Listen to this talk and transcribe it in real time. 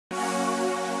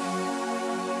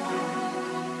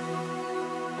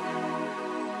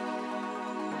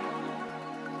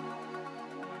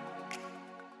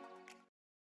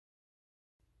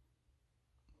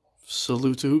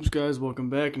Salute to hoops, guys. Welcome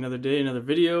back. Another day, another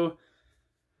video.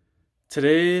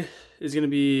 Today is going to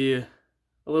be a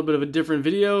little bit of a different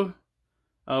video.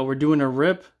 We're doing a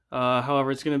rip.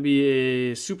 However, it's going to be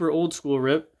a super old school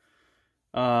rip.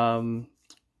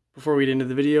 Before we get into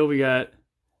the video, we got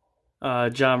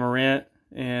Ja Morant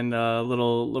and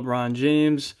little LeBron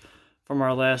James from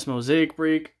our last mosaic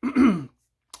break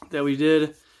that we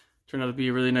did. Turned out to be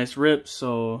a really nice rip,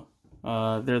 so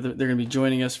they're going to be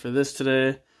joining us for this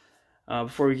today.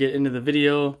 Before we get into the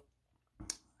video,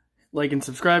 like and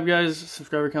subscribe, guys.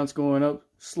 Subscriber count's going up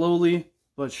slowly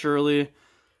but surely,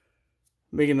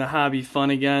 making the hobby fun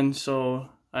again. So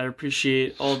I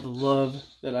appreciate all the love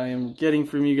that I am getting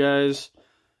from you guys.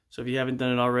 So if you haven't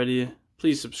done it already,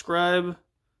 please subscribe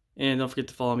and don't forget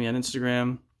to follow me on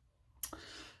Instagram.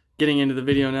 Getting into the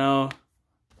video now,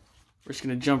 we're just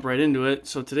going to jump right into it.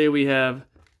 So today we have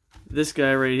this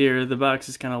guy right here. The box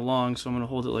is kind of long, so I'm going to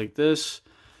hold it like this.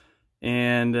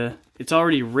 And it's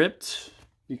already ripped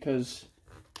because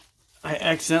I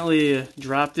accidentally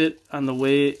dropped it on the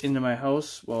way into my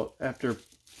house, well, after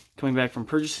coming back from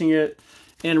purchasing it,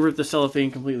 and ripped the cellophane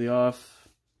completely off.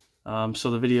 So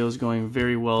the video is going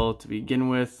very well to begin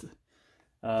with.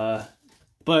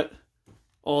 But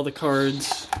all the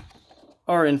cards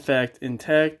are in fact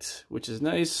intact, which is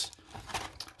nice.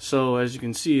 So as you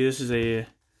can see, this is a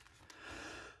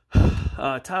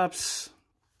Topps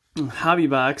Hobby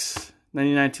Box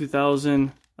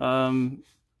 99-2000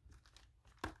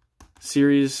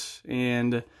 series.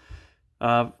 And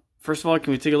first of all,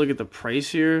 can we take a look at the price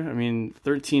here? I mean,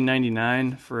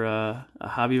 $13.99 for a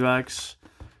hobby box.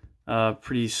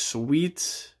 Pretty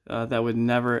sweet. That would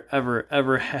never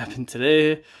ever happen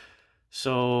today.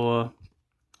 So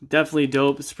definitely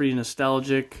dope. It's pretty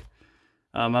nostalgic.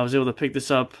 I was able to pick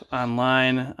this up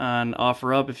online on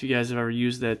OfferUp if you guys have ever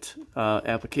used that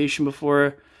application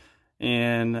before.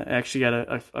 And I actually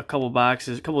got a couple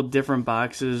boxes, a couple different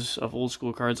boxes of old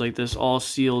school cards like this, all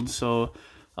sealed, so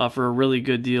for a really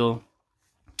good deal.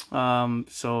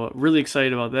 So really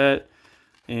excited about that,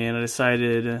 and I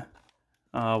decided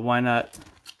why not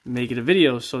make it a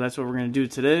video. So that's what we're going to do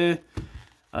today.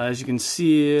 As you can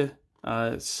see,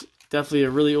 it's definitely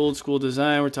a really old school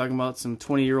design. We're talking about some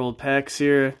 20-year-old packs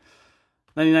here.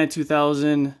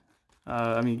 99-2000.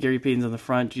 I mean, Gary Payton's on the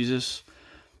front. Jesus.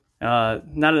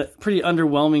 Not a pretty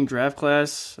underwhelming draft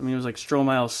class. I mean, it was like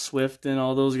Stromile, Swift, and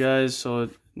all those guys.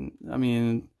 So, I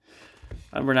mean,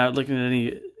 we're not looking at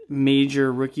any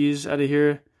major rookies out of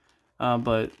here.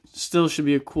 But still should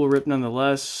be a cool rip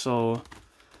nonetheless. So,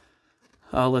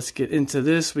 let's get into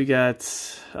this. We got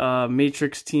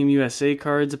Matrix Team USA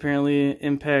cards, apparently.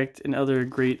 Impact and other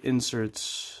great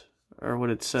inserts are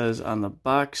what it says on the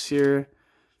box here.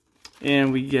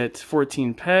 And we get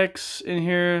 14 packs in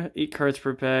here, 8 cards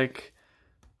per pack,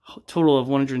 total of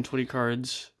 120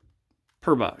 cards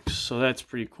per box. So that's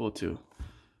pretty cool too.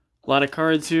 A lot of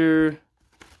cards here,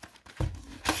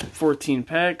 14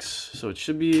 packs, so it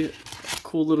should be a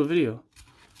cool little video.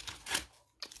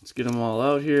 Let's get them all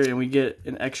out here, and we get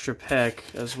an extra pack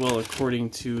as well according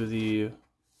to the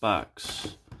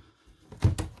box.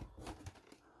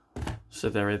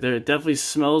 Set that right there. It definitely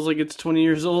smells like it's 20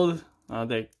 years old.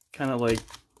 That kind of like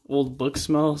old book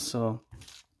smell. So,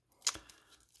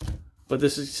 but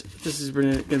this is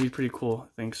gonna be pretty cool, I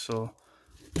think. So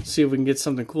let's see if we can get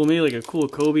something cool, maybe like a cool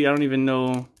Kobe. I don't even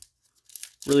know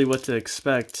really what to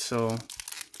expect, so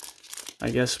I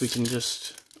guess we can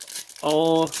just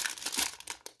all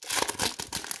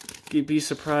be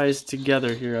surprised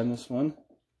together here on this one.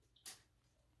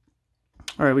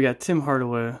 All right, we got Tim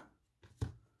Hardaway,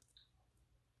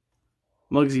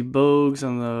 Muggsy Bogues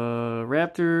on the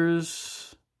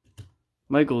Raptors,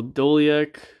 Michael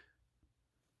Doleac.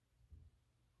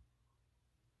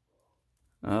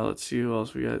 Let's see who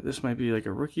else we got. This might be like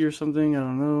a rookie or something. I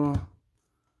don't know.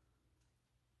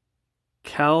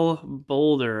 Cal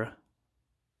Boulder.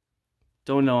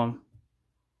 Don't know him.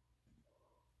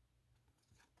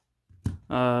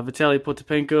 Vitaly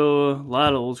Potapenko. A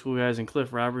lot of old school guys. And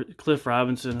Cliff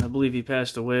Robinson. I believe he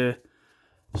passed away.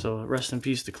 So rest in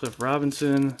peace to Cliff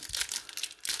Robinson.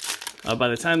 By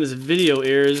the time this video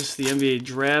airs, the NBA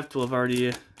draft will have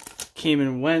already came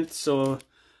and went. So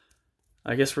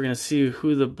I guess we're going to see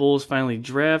who the Bulls finally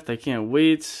draft. I can't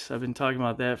wait. I've been talking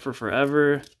about that for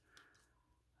forever.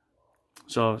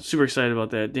 So super excited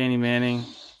about that. Danny Manning.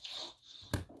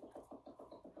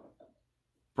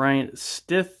 Bryant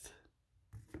Stith.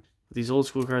 These old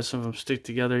school cards, some of them stick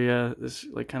together. Yeah, this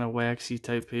like kind of waxy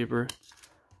type paper.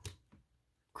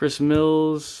 Chris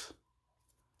Mills,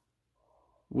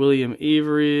 William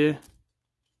Avery.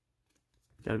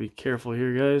 Gotta be careful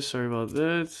here, guys. Sorry about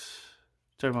that.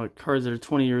 talking about cards that are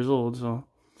 20 years old. So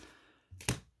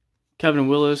Kevin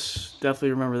Willis,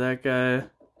 definitely remember that guy.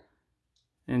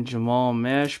 And Jamal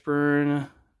Mashburn.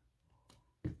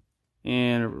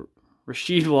 And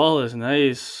Rasheed Wallace,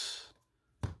 nice.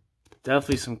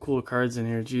 Definitely some cool cards in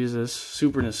here, Jesus.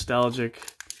 Super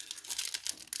nostalgic.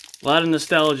 A lot of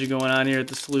nostalgia going on here at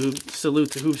the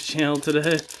Salute to Hoops channel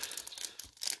today.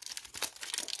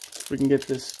 If we can get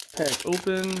this pack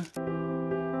open.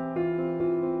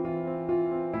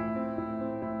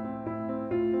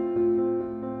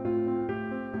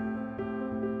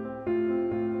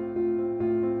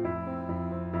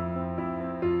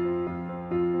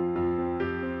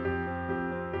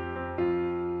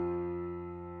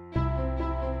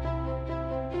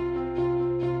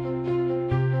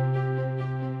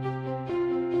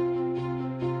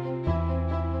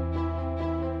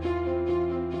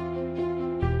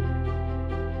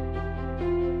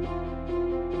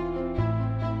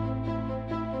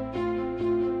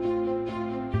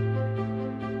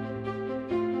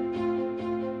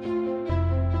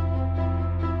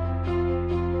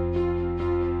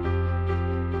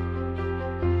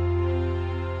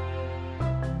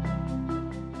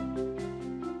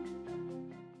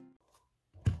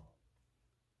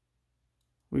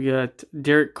 We got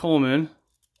Derek Coleman.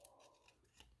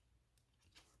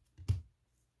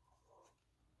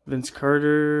 Vince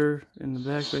Carter in the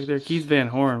back there. Keith Van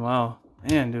Horn. Wow.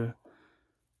 Man, dude.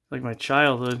 Like my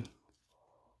childhood.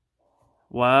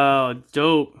 Wow.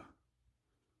 Dope.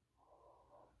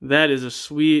 That is a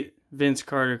sweet Vince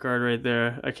Carter card right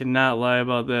there. I cannot lie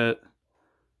about that.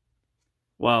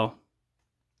 Wow.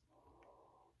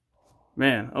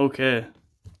 Man, okay.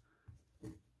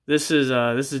 This is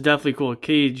definitely cool.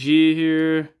 KG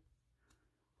here.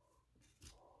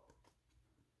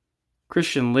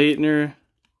 Christian Laettner.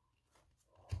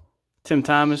 Tim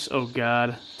Thomas. Oh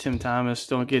God, Tim Thomas.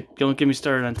 Don't get me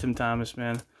started on Tim Thomas,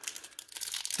 man.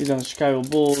 He's on the Chicago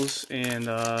Bulls, and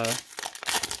yeah,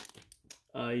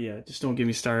 just don't get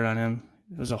me started on him.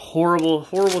 It was a horrible,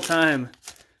 horrible time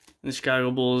in the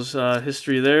Chicago Bulls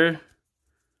history there.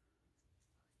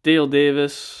 Dale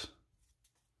Davis.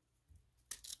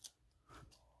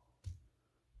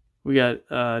 We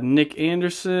got Nick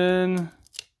Anderson.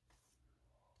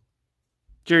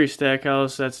 Jerry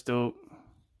Stackhouse, that's dope.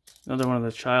 Another one of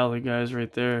the childhood guys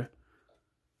right there.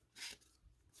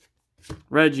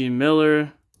 Reggie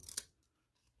Miller.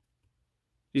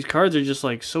 These cards are just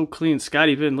like so clean.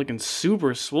 Scottie Pippen looking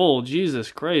super swole.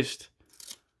 Jesus Christ.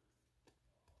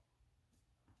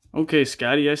 Okay,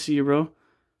 Scotty, I see you, bro.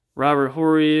 Robert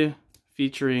Horry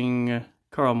featuring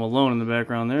Karl Malone in the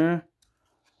background there.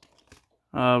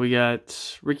 We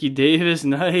got Ricky Davis.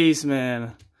 Nice,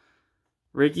 man.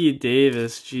 Ricky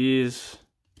Davis, jeez.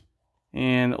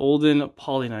 And Olden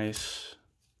Polynice.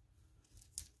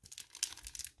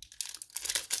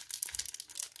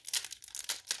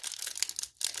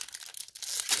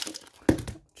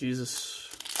 Jesus.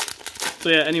 So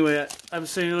yeah, anyway, I was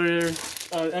saying earlier,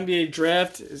 NBA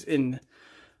draft is in,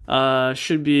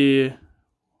 should be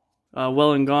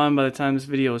well and gone by the time this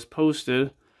video is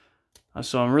posted.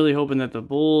 So I'm really hoping that the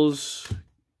Bulls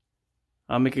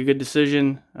make a good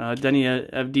decision. Denny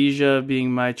Avdija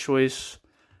being my choice,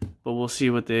 but we'll see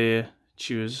what they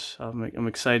choose. I'm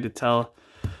excited to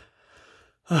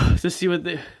see what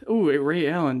they... Ooh, Ray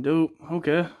Allen, dope.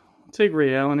 Okay, I'll take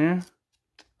Ray Allen here.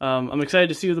 I'm excited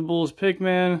to see what the Bulls pick,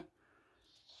 man.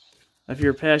 If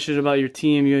you're passionate about your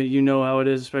team, you know how it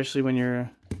is, especially when your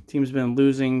team's been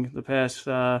losing the past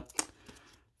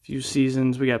few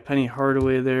seasons. We got Penny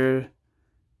Hardaway there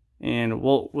and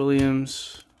Walt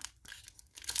Williams.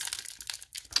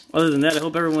 Other than that, I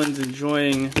hope everyone's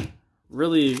enjoying.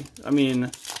 Really, I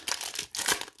mean,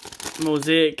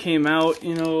 Mosaic came out,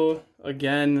 you know,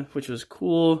 again, which was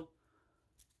cool.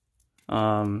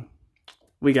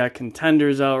 We got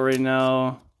Contenders out right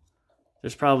now.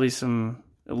 There's probably some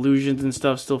illusions and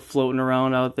stuff still floating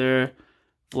around out there.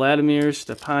 Vladimir,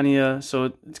 Stepania.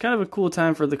 So it's kind of a cool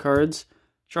time for the cards.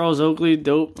 Charles Oakley,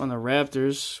 dope on the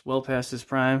Raptors. Well past his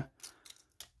prime.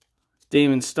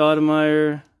 Damon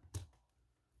Stoudemire.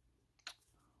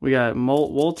 We got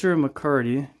Walter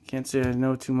McCarty. Can't say I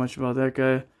know too much about that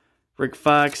guy. Rick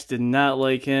Fox, did not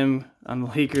like him on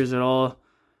the Lakers at all.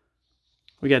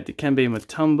 We got Dikembe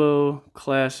Mutombo,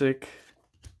 classic.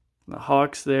 The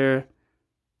Hawks there.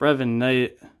 Brevin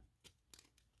Knight.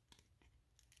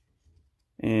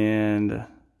 And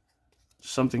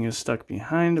something is stuck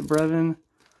behind Brevin.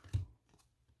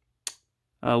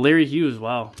 Larry Hughes,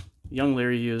 wow. Young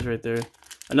Larry Hughes right there.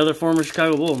 Another former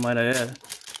Chicago Bull, might I add.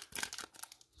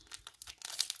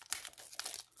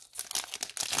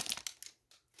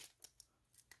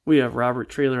 We have Robert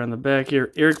Traylor on the back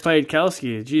here. Eric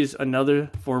Piatkowski. Geez,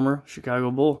 another former Chicago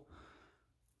Bull.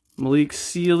 Malik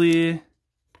Sealy.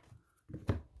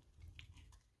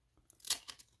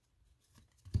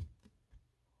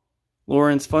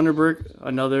 Lawrence Funderburk,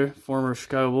 another former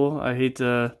Chicago Bull. I hate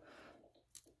to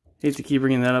keep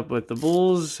bringing that up, but the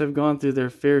Bulls have gone through their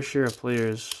fair share of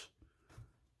players.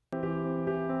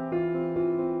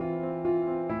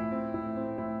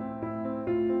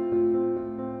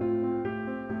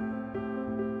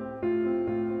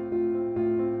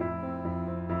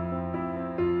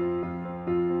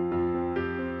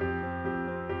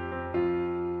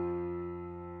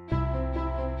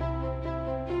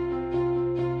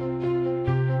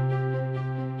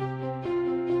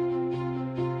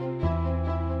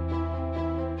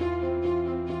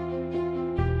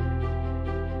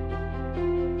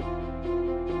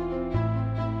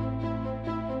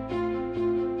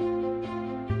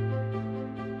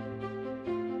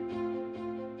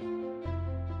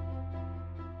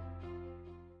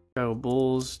 Chicago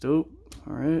Bulls, dope.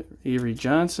 All right, Avery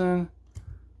Johnson,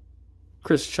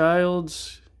 Chris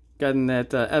Childs, got in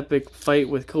that epic fight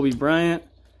with Kobe Bryant.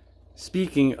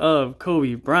 Speaking of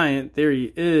Kobe Bryant, there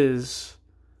he is.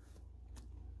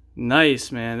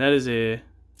 Nice, man. That is a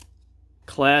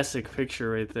classic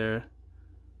picture right there.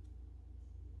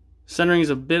 Centering's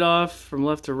a bit off from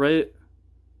left to right,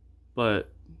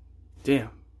 but damn.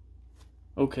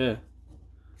 Okay.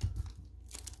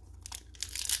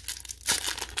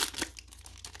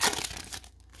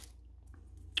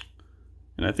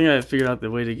 And I think I figured out the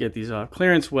way to get these off.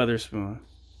 Clarence Weatherspoon.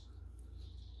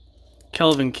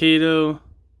 Kelvin Cato.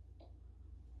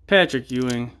 Patrick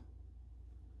Ewing.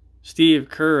 Steve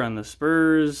Kerr on the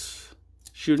Spurs.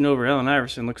 Shooting over Allen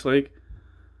Iverson, looks like.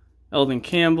 Eldon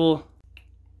Campbell.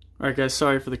 Alright guys,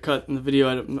 sorry for the cut in the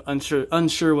video. I'm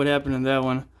unsure what happened in that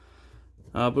one.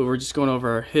 But we're just going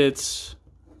over our hits.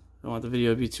 I don't want the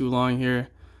video to be too long here.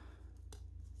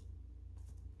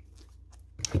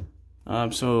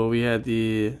 So we had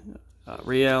the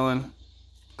Ray Allen,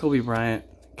 Kobe Bryant,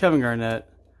 Kevin Garnett,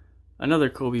 another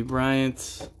Kobe Bryant,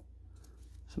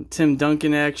 some Tim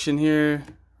Duncan action here,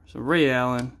 some Ray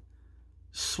Allen,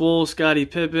 Swole, Scottie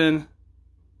Pippen,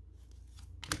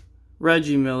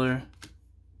 Reggie Miller,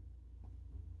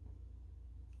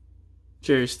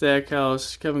 Jerry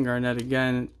Stackhouse, Kevin Garnett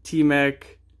again,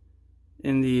 T-Mac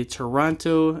in the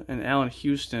Toronto, and Allen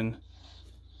Houston,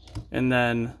 and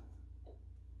then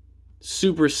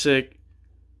super sick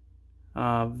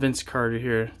Vince Carter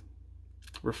here.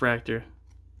 Refractor.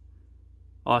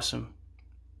 Awesome.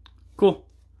 Cool.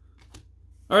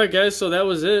 Alright guys, so that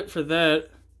was it for that.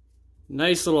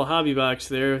 Nice little hobby box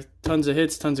there. Tons of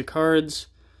hits, tons of cards.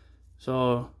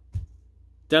 So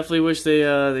definitely wish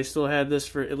they still had this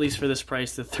for at least for this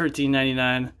price, the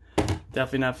 $13.99.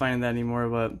 Definitely not finding that anymore,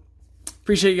 but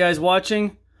appreciate you guys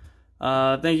watching.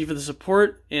 Thank you for the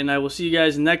support, and I will see you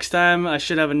guys next time. I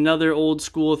should have another old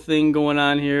school thing going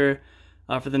on here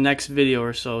for the next video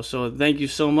or so. So thank you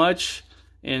so much,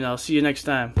 and I'll see you next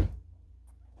time.